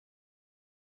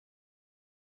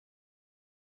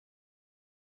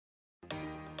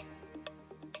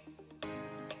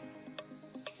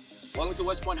Welcome to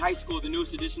West Point High School, the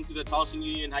newest addition to the Towson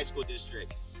Union High School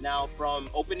District. Now, from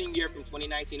opening year from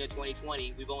 2019 to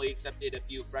 2020, we've only accepted a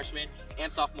few freshmen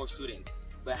and sophomore students.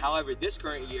 But however, this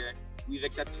current year, we've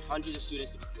accepted hundreds of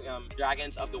students to become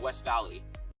Dragons of the West Valley.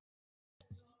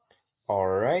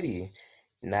 Alrighty.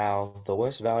 Now, the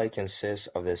West Valley consists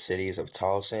of the cities of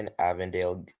Towson,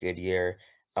 Avondale, Goodyear,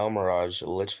 El Mirage,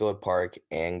 Litchfield Park,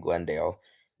 and Glendale.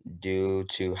 Due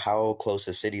to how close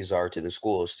the cities are to the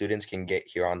school, students can get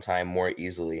here on time more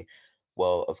easily.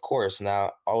 Well, of course,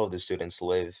 not all of the students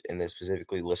live in the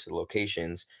specifically listed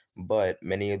locations, but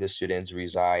many of the students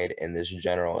reside in this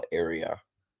general area.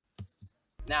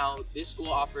 Now, this school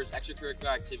offers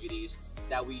extracurricular activities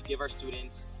that we give our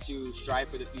students to strive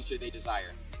for the future they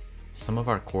desire. Some of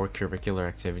our core curricular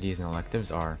activities and electives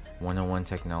are 101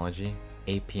 technology,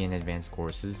 AP and advanced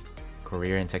courses,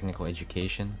 career and technical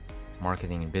education,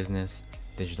 marketing and business,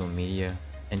 digital media,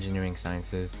 engineering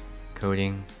sciences,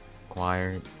 coding,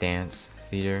 choir, dance,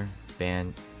 theater,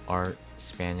 band, art,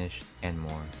 Spanish, and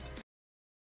more.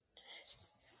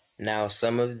 Now,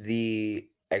 some of the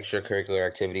extracurricular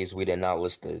activities we did not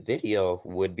list in the video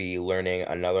would be learning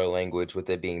another language, with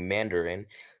it being Mandarin,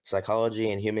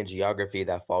 psychology and human geography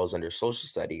that falls under social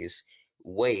studies,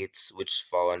 weights, which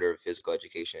fall under physical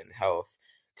education and health,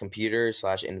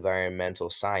 computer/environmental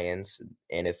science,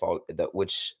 and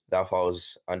which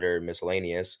falls under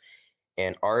miscellaneous,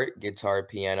 and art, guitar,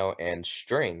 piano, and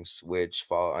strings, which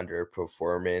fall under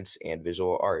performance and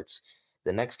visual arts.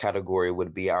 The next category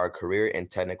would be our career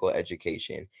and technical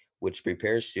education, which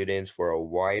prepares students for a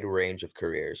wide range of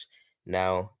careers.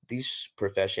 Now, these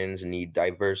professions need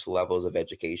diverse levels of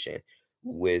education,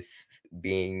 with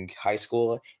being high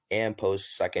school and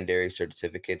post-secondary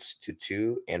certificates to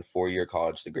 2- and 4-year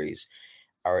college degrees.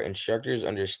 Our instructors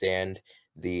understand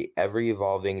the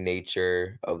ever-evolving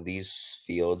nature of these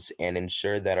fields and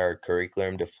ensure that our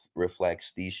curriculum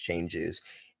reflects these changes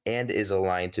and is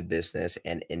aligned to business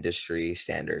and industry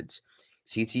standards.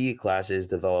 CTE classes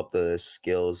develop the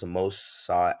skills most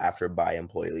sought after by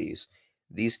employees.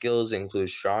 These skills include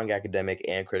strong academic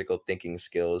and critical thinking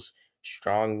skills,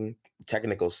 strong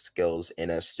technical skills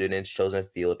in a student's chosen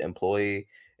field,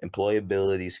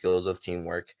 employability skills of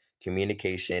teamwork,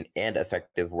 communication, and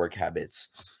effective work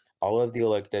habits. All of the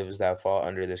electives that fall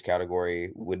under this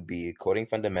category would be coding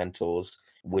fundamentals,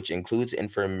 which includes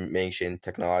information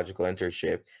technological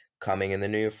internship coming in the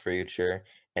near future,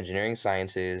 engineering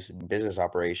sciences, business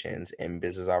operations, and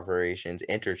business operations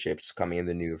internships coming in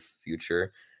the near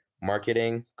future,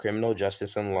 marketing, criminal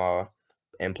justice and law,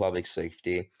 and public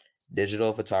safety,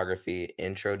 digital photography,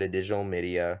 intro to digital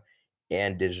media,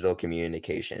 and digital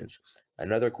communications.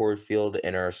 Another core field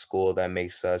in our school that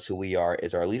makes us who we are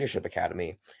is our Leadership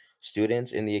Academy.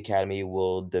 Students in the academy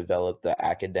will develop the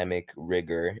academic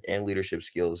rigor and leadership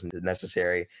skills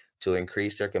necessary to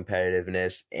increase their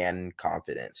competitiveness and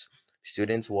confidence.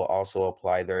 Students will also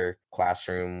apply their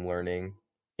classroom learning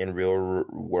in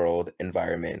real-world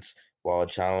environments while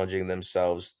challenging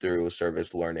themselves through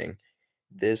service learning.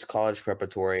 This college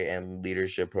preparatory and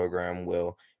leadership program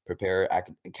will prepare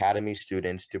academy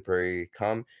students to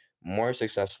become more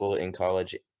successful in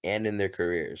college and in their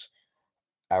careers.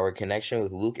 Our connection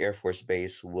with Luke Air Force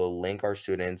Base will link our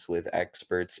students with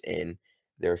experts in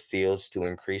their fields to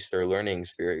increase their learning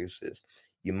experiences.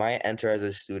 You might enter as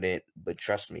a student, but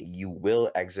trust me, you will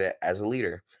exit as a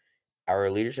leader. Our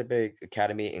Leadership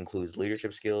Academy includes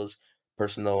leadership skills,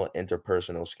 personal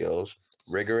interpersonal skills,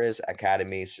 rigorous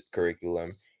academy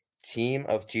curriculum, team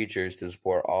of teachers to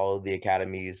support all of the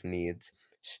academy's needs,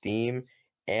 STEAM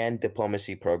and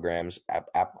diplomacy programs,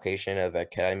 application of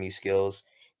academy skills,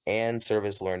 and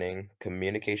service learning,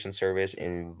 communication service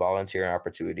and volunteer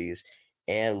opportunities,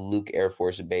 and Luke Air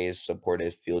Force Base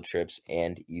supported field trips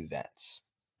and events.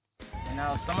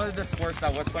 Now, some of the sports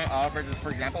that West Point offers is,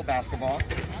 for example, basketball,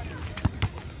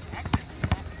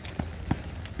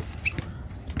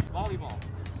 volleyball,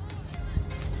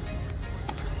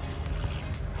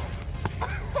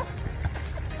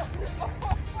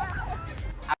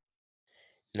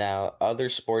 Now, other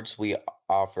sports we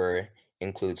offer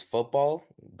includes football,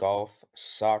 golf,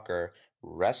 soccer,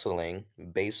 wrestling,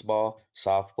 baseball,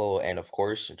 softball, and of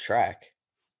course, track.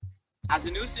 As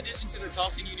the newest addition to the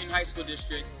Towson Union High School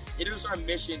District, it is our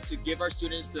mission to give our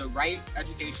students the right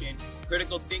education,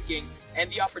 critical thinking, and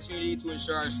the opportunity to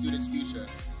ensure our students' future.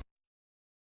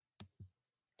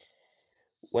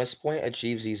 West Point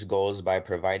achieves these goals by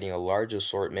providing a large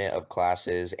assortment of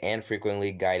classes and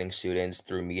frequently guiding students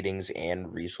through meetings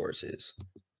and resources.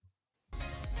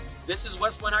 This is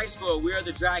West Point High School. We are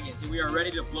the Dragons, and we are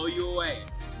ready to blow you away.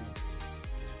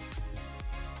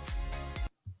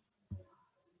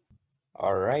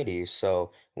 Alrighty,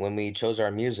 so when we chose our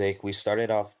music, we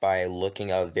started off by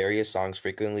looking up various songs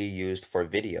frequently used for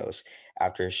videos.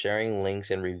 After sharing links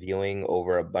and reviewing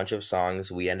over a bunch of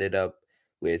songs, we ended up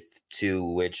with two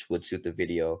which would suit the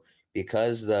video.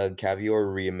 Because the Caviar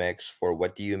remix for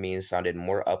What Do You Mean sounded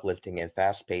more uplifting and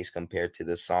fast-paced compared to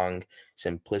the song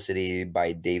Simplicity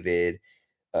by David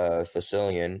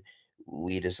Facilian,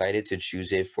 we decided to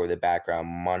choose it for the background,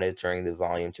 monitoring the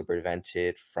volume to prevent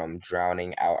it from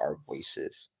drowning out our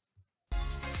voices.